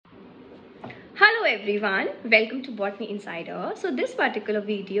Hello everyone, welcome to Botany Insider. So this particular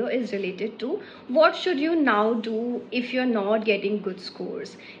video is related to what should you now do if you're not getting good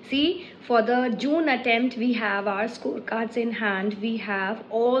scores. See, for the June attempt, we have our scorecards in hand. We have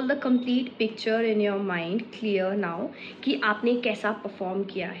all the complete picture in your mind clear now कि आपने कैसा perform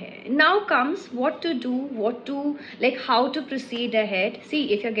किया है. Now comes what to do, how to proceed ahead. See,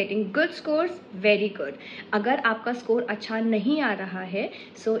 if you're getting good scores, very good. अगर आपका score अच्छा नहीं आ रहा है,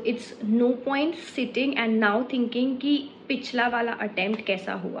 so it's no point sitting and now thinking कि पिछला वाला अटेम्प्ट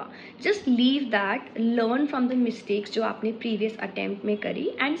कैसा हुआ. Just leave that, learn from the mistakes जो आपने प्रीवियस अटेम्प्ट में करी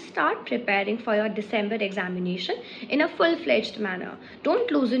and start preparing for your December examination in a full fledged manner.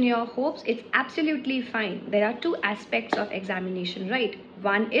 Don't lose in your hopes, it's absolutely fine. There are two aspects of examination, right?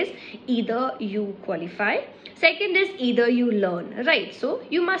 One is either you qualify, second is either you learn, right? So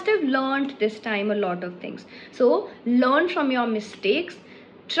you must have learned this time a lot of things. So learn from your mistakes.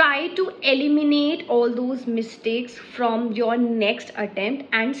 Try to eliminate all those mistakes from your next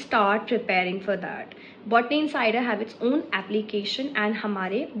attempt and start preparing for that. Botany Insider have its own application and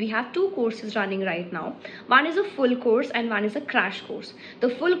we have two courses running right now. One is a full course and one is a crash course. The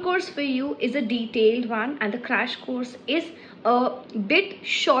full course for you is a detailed one and the crash course is a bit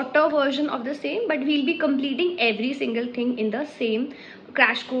shorter version of the same, but we'll be completing every single thing in the same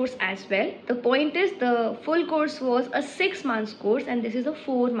crash course as well. The point is the full course was a 6 months course and this is a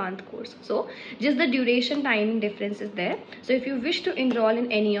 4-month course, so just the duration timing difference is there. So if you wish to enroll in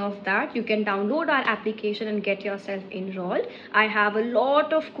any of that, you can download our application and get yourself enrolled. I have a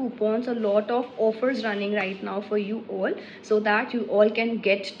lot of coupons, a lot of offers running right now for you all, so that you all can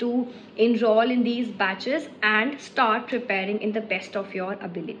get to enroll in these batches and start preparing in the best of your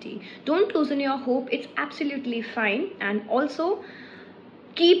ability. Don't loosen your hope, it's absolutely fine. And also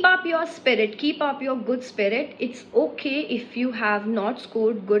keep up your spirit, keep up your good spirit. It's okay if you have not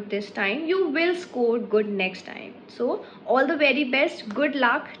scored good this time, you will score good next time. So all the very best, good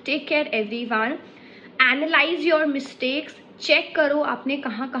luck, take care everyone. Analyze your mistakes, check करो आपने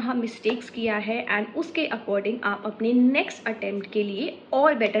कहाँ कहाँ mistakes किया है and उसके according आप अपने next attempt के लिए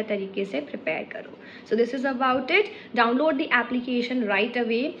और बेटर तरीके से प्रिपेयर करो. So this is about it. Download the application right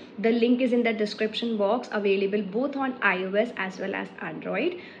away. The link is in the description box, available both on iOS as well as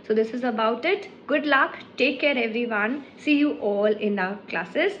Android. So this is about it. Good luck, take care everyone. See you all in our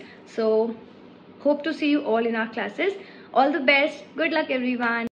classes. So hope to see you all in our classes. All the best, good luck everyone.